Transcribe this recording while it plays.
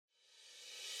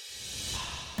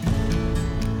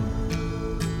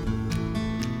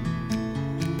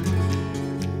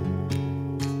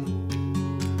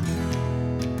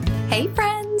Hey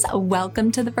friends,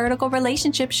 welcome to the Vertical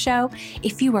Relationship Show.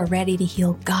 If you are ready to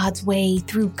heal God's way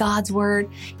through God's Word,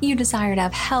 you desire to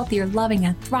have healthier, loving,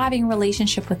 and thriving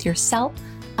relationship with yourself,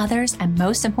 others, and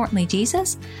most importantly,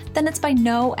 Jesus, then it's by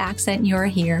no accident you're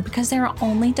here because there are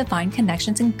only divine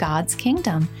connections in God's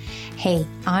kingdom. Hey,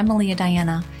 I'm Malia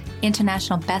Diana,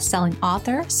 international best-selling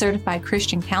author, certified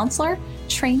Christian counselor,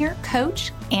 trainer,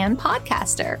 coach, and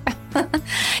podcaster.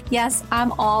 Yes,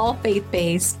 I'm all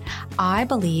faith-based. I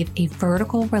believe a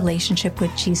vertical relationship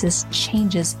with Jesus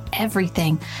changes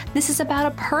everything. This is about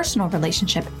a personal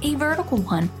relationship, a vertical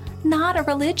one, not a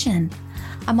religion.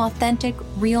 I'm authentic,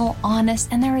 real, honest,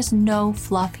 and there is no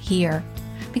fluff here.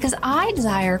 Because I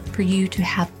desire for you to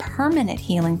have permanent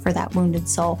healing for that wounded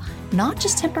soul, not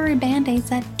just temporary band-aids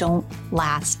that don't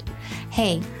last.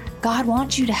 Hey, God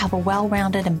wants you to have a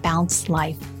well-rounded and balanced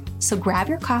life. So grab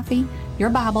your coffee,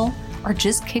 your Bible, or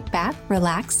just kick back,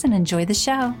 relax, and enjoy the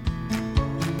show.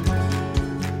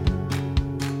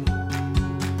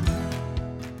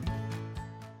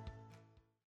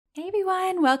 Hey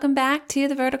everyone, welcome back to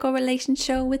the Vertical Relationship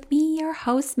Show with me, your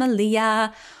host,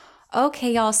 Malia.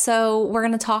 Okay, y'all, so we're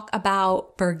going to talk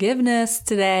about forgiveness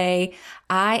today.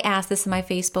 I asked this in my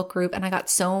Facebook group and I got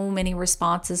so many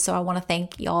responses. So I want to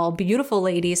thank y'all, beautiful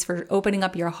ladies, for opening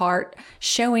up your heart,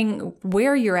 showing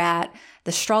where you're at,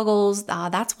 the struggles.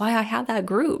 That's why I have that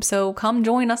group. So come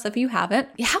join us if you haven't.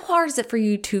 How hard is it for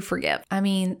you to forgive? I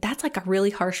mean, that's like a really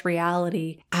harsh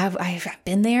reality. I've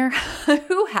been there.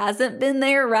 Who hasn't been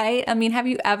there, right? I mean, have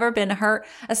you ever been hurt,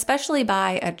 especially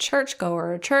by a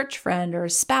churchgoer, a church friend, or a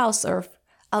spouse, or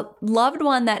a loved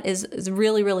one that is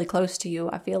really, really close to you?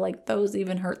 I feel like those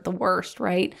even hurt the worst,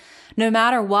 right? No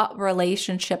matter what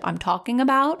relationship I'm talking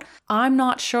about, I'm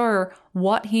not sure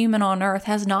what human on earth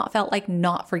has not felt like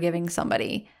not forgiving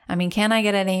somebody. I mean, can I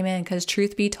get an amen? Because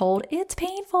truth be told, it's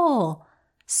painful.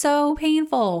 So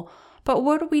painful. But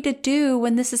what are we to do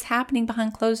when this is happening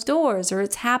behind closed doors or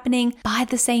it's happening by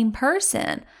the same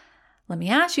person? Let me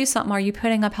ask you something. Are you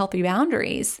putting up healthy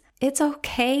boundaries? It's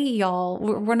okay, y'all.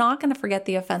 We're not going to forget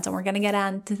the offense, and we're going to get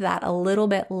into that a little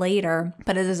bit later,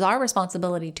 but it is our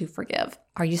responsibility to forgive.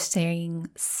 Are you staying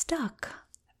stuck,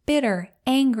 bitter,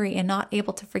 angry, and not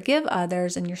able to forgive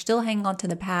others, and you're still hanging on to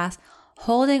the past?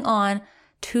 Holding on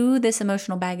to this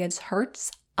emotional baggage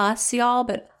hurts us, y'all,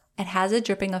 but it has a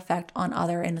dripping effect on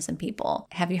other innocent people.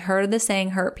 Have you heard of the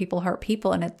saying, hurt people?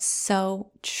 And it's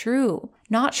so true.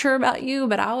 Not sure about you,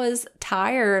 but I was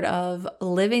tired of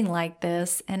living like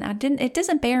this and it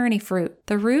doesn't bear any fruit.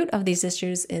 The root of these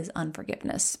issues is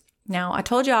unforgiveness. Now, I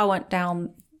told you I went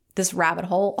down this rabbit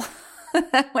hole.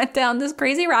 I went down this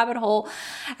crazy rabbit hole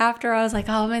after I was like,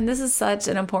 oh man, this is such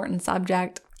an important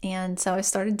subject. And so I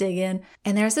started digging,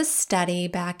 and there's a study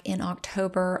back in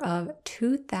October of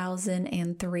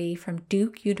 2003 from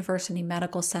Duke University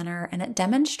Medical Center, and it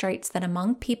demonstrates that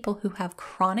among people who have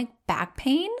chronic back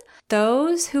pain,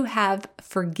 those who have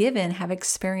forgiven have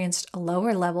experienced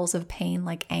lower levels of pain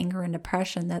like anger and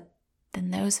depression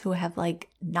than those who have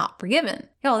not forgiven.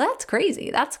 Yo, that's crazy.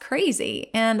 That's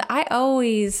crazy. And I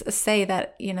always say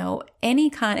that,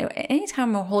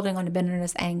 anytime we're holding on to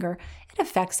bitterness, anger, it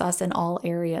affects us in all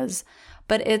areas.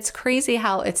 But it's crazy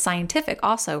how it's scientific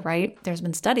also, right? There's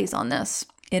been studies on this.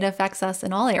 It affects us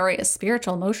in all areas: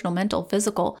 spiritual, emotional, mental,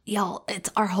 physical. Y'all, it's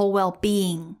our whole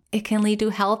well-being. It can lead to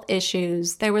health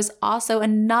issues. There was also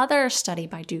another study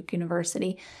by Duke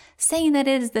University saying that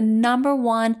it is the number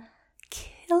one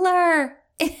killer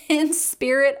in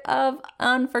spirit of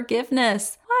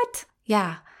unforgiveness. What?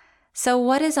 Yeah. So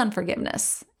what is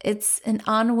unforgiveness? It's an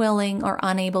unwilling or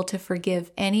unable to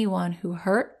forgive anyone who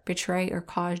hurt, betrayed, or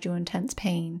caused you intense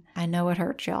pain. I know it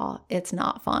hurts, y'all. It's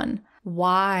not fun.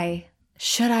 Why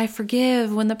should I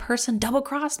forgive when the person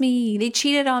double-crossed me, they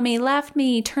cheated on me, left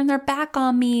me, turned their back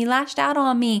on me, lashed out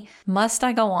on me? Must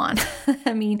I go on?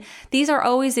 I mean, these are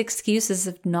always excuses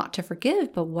of not to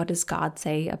forgive, but what does God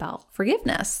say about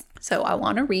forgiveness? So I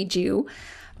want to read you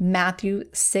Matthew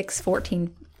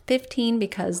 6:14-15,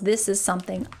 because this is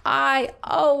something I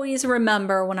always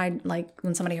remember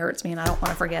when somebody hurts me and I don't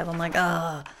want to forgive. I'm like,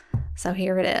 ugh. So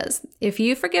here it is. If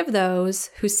you forgive those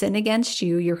who sin against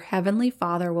you, your heavenly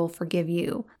Father will forgive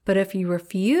you. But if you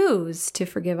refuse to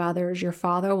forgive others, your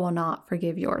Father will not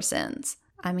forgive your sins.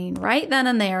 I mean, right then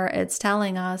and there, it's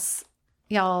telling us,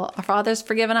 y'all, our Father's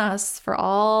forgiven us for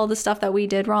all the stuff that we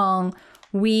did wrong.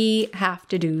 We have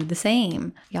to do the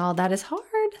same. Y'all, that is hard.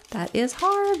 That is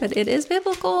hard, but it is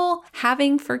biblical.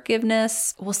 Having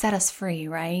forgiveness will set us free,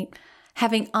 right?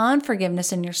 Having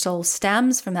unforgiveness in your soul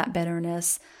stems from that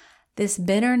bitterness. This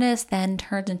bitterness then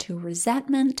turns into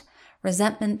resentment.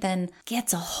 Resentment then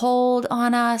gets a hold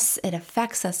on us. It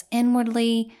affects us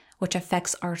inwardly. which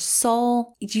affects our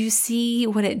soul. Do you see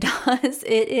what it does?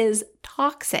 It is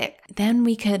toxic. Then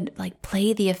we could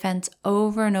play the offense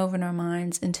over and over in our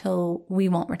minds until we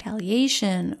want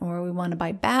retaliation or we want to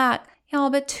bite back.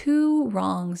 But two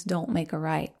wrongs don't make a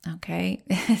right, okay?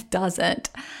 It doesn't.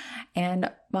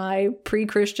 And my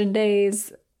pre-Christian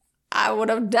days, I would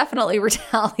have definitely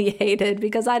retaliated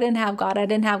because I didn't have God. I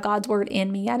didn't have God's word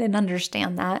in me. I didn't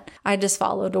understand that. I just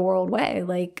followed the world way,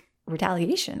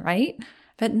 retaliation, right?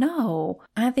 But no,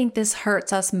 I think this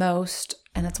hurts us most,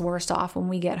 and it's worst off when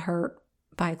we get hurt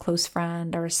by a close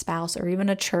friend or a spouse or even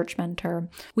a church mentor.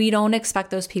 We don't expect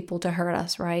those people to hurt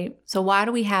us, right? So why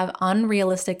do we have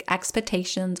unrealistic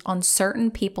expectations on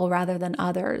certain people rather than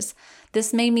others?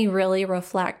 This made me really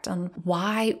reflect on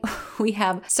why we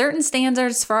have certain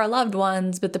standards for our loved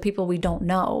ones, but the people we don't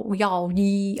know. We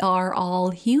are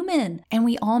all human and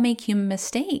we all make human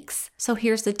mistakes. So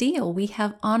here's the deal. We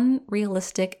have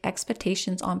unrealistic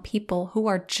expectations on people who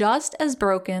are just as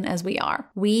broken as we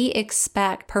are. We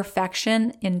expect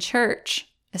perfection in church,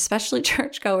 especially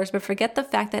churchgoers, but forget the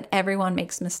fact that everyone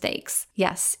makes mistakes.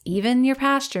 Yes, even your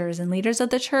pastors and leaders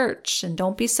of the church. And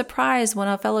don't be surprised when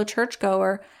a fellow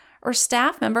churchgoer or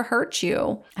staff member hurts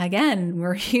you. Again,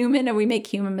 we're human and we make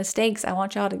human mistakes. I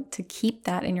want y'all to keep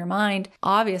that in your mind.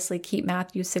 Obviously, keep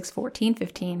Matthew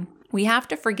 6:14-15. We have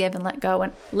to forgive and let go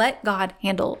and let God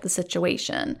handle the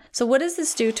situation. So what does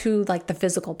this do to the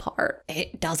physical part?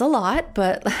 It does a lot,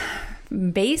 but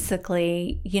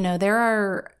basically, there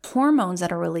are hormones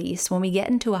that are released when we get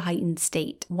into a heightened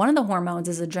state. One of the hormones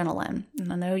is adrenaline.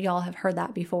 And I know y'all have heard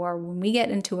that before. When we get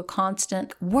into a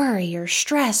constant worry or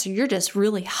stress, or you're just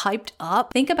really hyped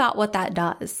up, think about what that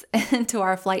does into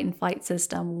our flight and fight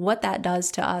system, what that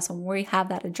does to us when we have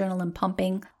that adrenaline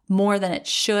pumping more than it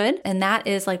should. And that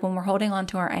is when we're holding on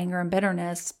to our anger and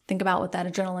bitterness, think about what that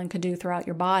adrenaline could do throughout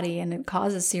your body, and it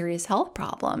causes serious health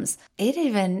problems. It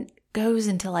even goes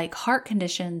into heart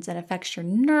conditions that affects your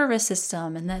nervous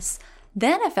system, and this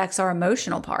then affects our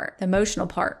emotional part, the emotional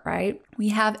part, right? We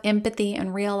have empathy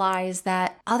and realize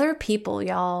that other people,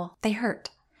 y'all, they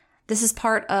hurt. This is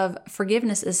part of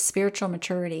forgiveness, is spiritual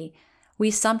maturity. We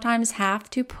sometimes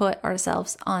have to put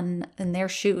ourselves in their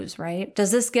shoes, right?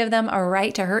 Does this give them a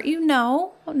right to hurt you?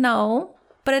 No.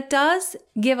 But it does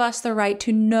give us the right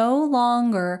to no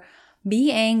longer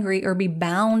be angry or be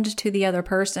bound to the other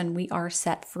person. We are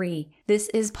set free. This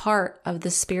is part of the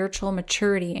spiritual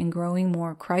maturity and growing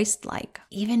more Christ-like.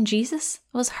 Even Jesus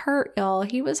was hurt, y'all.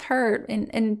 He was hurt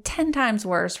and 10 times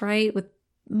worse, right? With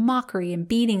mockery and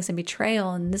beatings and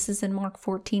betrayal. And this is in Mark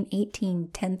 14:18,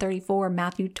 10:34,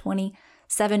 Matthew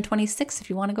 27:26, if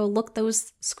you want to go look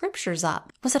those scriptures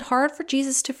up. Was it hard for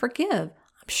Jesus to forgive?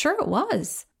 I'm sure it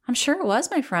was.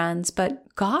 My friends,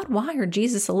 but God wired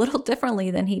Jesus a little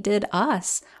differently than he did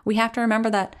us. We have to remember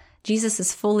that Jesus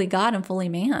is fully God and fully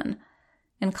man.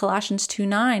 In Colossians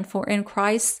 2:9, for in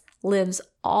Christ lives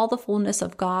all the fullness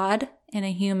of God in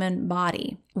a human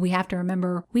body. We have to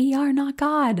remember we are not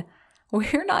God.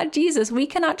 We're not Jesus. We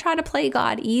cannot try to play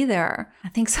God either. I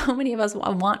think so many of us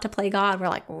want to play God. We're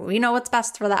like, we know what's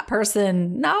best for that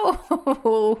person. No,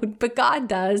 but God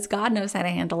does. God knows how to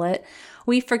handle it.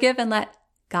 We forgive and let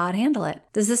God handle it.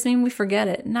 Does this mean we forget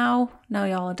it? No,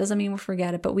 y'all. It doesn't mean we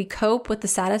forget it, but we cope with the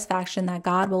satisfaction that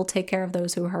God will take care of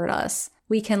those who hurt us.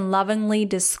 We can lovingly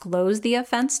disclose the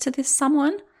offense to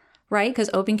someone, right? Because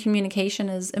open communication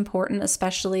is important,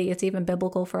 especially it's even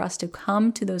biblical for us to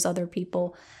come to those other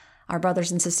people, our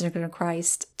brothers and sisters in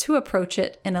Christ, to approach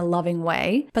it in a loving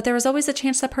way. But there is always a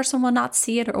chance that person will not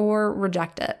see it or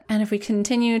reject it. And if we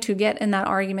continue to get in that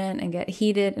argument and get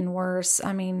heated and worse,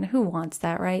 who wants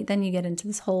that, right? Then you get into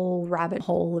this whole rabbit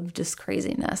hole of just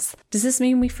craziness. Does this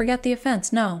mean we forget the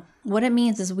offense? No. What it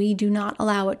means is we do not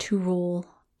allow it to rule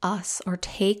us or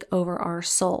take over our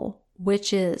soul,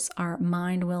 which is our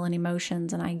mind, will, and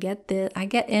emotions. And I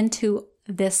get into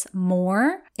this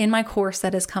more in my course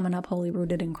that is coming up, Wholly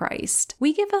Rooted in Christ.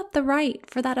 We give up the right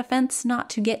for that offense not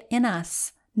to get in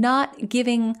us, not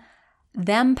giving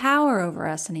them power over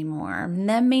us anymore.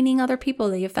 Them meaning other people,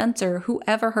 the offender,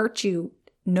 whoever hurt you,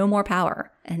 no more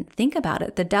power. And think about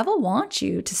it. The devil wants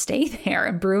you to stay there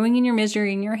and brewing in your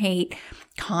misery and your hate,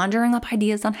 conjuring up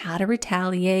ideas on how to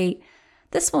retaliate.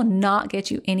 This will not get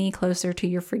you any closer to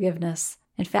your forgiveness.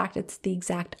 In fact, it's the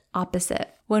exact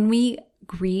opposite. When we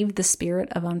grieve the spirit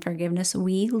of unforgiveness,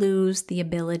 we lose the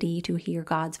ability to hear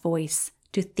God's voice,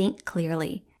 to think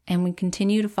clearly, and we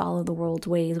continue to follow the world's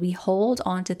ways. We hold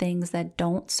on to things that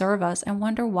don't serve us and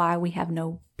wonder why we have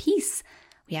no peace.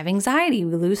 We have anxiety,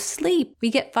 we lose sleep, we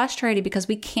get frustrated because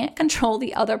we can't control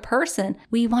the other person.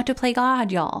 We want to play God,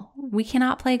 y'all. We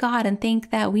cannot play God and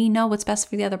think that we know what's best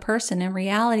for the other person. In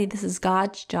reality, this is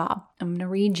God's job. I'm going to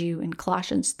read you in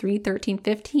Colossians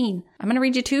 3:13-15. I'm going to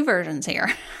read you two versions here.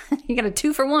 You got a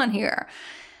 2-for-1 here.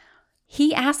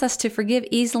 He asks us to forgive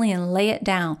easily and lay it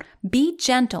down. Be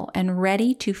gentle and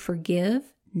ready to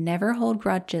forgive. Never hold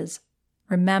grudges.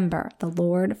 Remember, the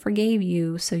Lord forgave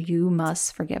you, so you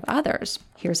must forgive others.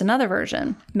 Here's another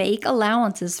version. Make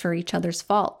allowances for each other's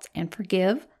faults and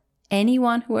forgive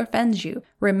anyone who offends you.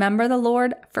 Remember, the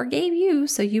Lord forgave you,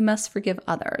 so you must forgive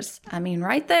others. I mean,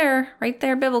 right there,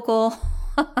 biblical.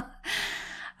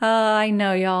 I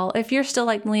know, y'all. If you're still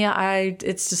like Malia,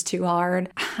 it's just too hard.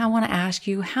 I want to ask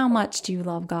you, how much do you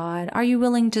love God? Are you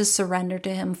willing to surrender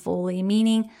to Him fully?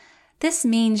 Meaning, this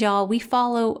means, y'all, we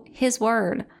follow His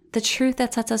word, the truth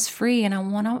that sets us free. And I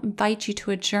want to invite you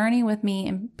to a journey with me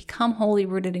and become wholly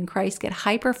rooted in Christ. Get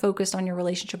hyper-focused on your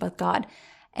relationship with God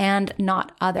and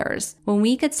not others. When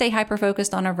we could stay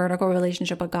hyper-focused on our vertical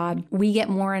relationship with God, we get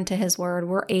more into His word.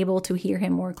 We're able to hear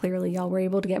Him more clearly, y'all. We're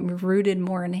able to get rooted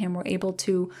more in Him. We're able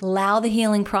to allow the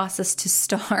healing process to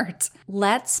start.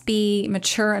 Let's be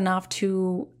mature enough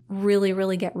to really,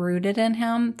 really get rooted in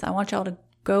Him. So I want y'all to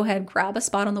go ahead, grab a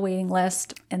spot on the waiting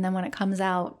list, and then when it comes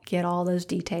out, get all those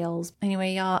details.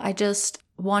 Anyway, y'all, I just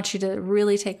want you to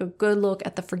really take a good look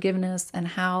at the forgiveness and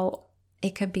how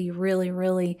it could be really,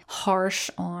 really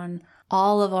harsh on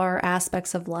all of our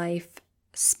aspects of life,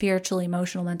 spiritually,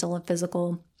 emotional, mental, and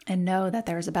physical, and know that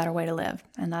there's a better way to live.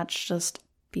 And that's just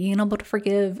being able to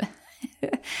forgive.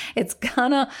 It's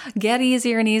gonna get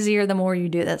easier and easier the more you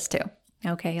do this too.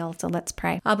 Okay, y'all, so let's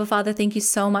pray. Abba, Father, thank you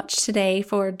so much today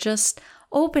for just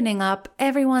opening up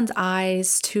everyone's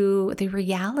eyes to the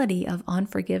reality of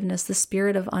unforgiveness, the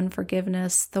spirit of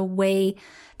unforgiveness, the way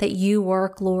that you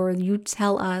work, Lord. You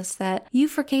tell us that you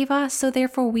forgave us, so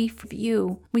therefore we forgive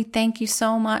you. We thank you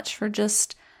so much for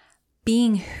just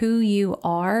being who you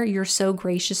are. You're so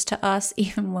gracious to us,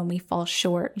 even when we fall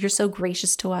short. You're so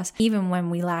gracious to us, even when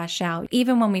we lash out,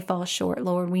 even when we fall short,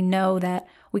 Lord. We know that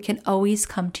we can always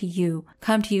come to you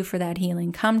for that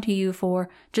healing, come to you for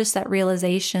just that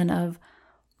realization of,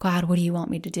 God, what do you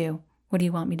want me to do? What do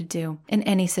you want me to do in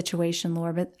any situation,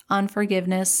 Lord? But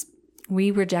unforgiveness, we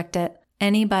reject it.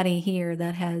 Anybody here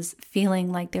that has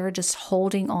feeling like they're just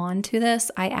holding on to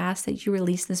this, I ask that you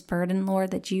release this burden,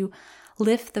 Lord, that you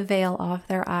lift the veil off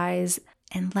their eyes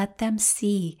and let them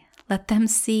see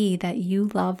that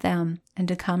you love them and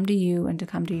to come to you and to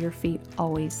come to your feet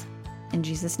always. In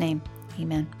Jesus' name,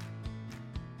 amen.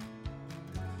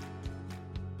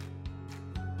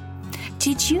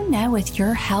 Did you know with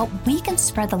your help, we can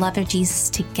spread the love of Jesus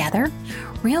together?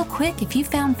 Real quick, if you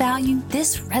found value,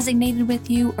 this resonated with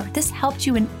you, or this helped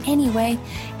you in any way,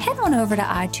 head on over to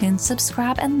iTunes,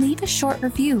 subscribe, and leave a short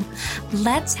review.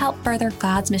 Let's help further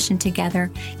God's mission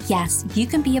together. Yes, you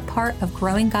can be a part of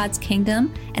growing God's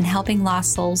kingdom and helping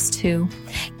lost souls too.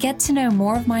 Get to know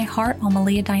more of my heart on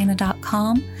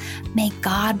maliadiana.com. May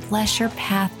God bless your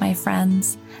path, my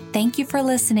friends. Thank you for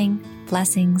listening.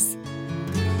 Blessings.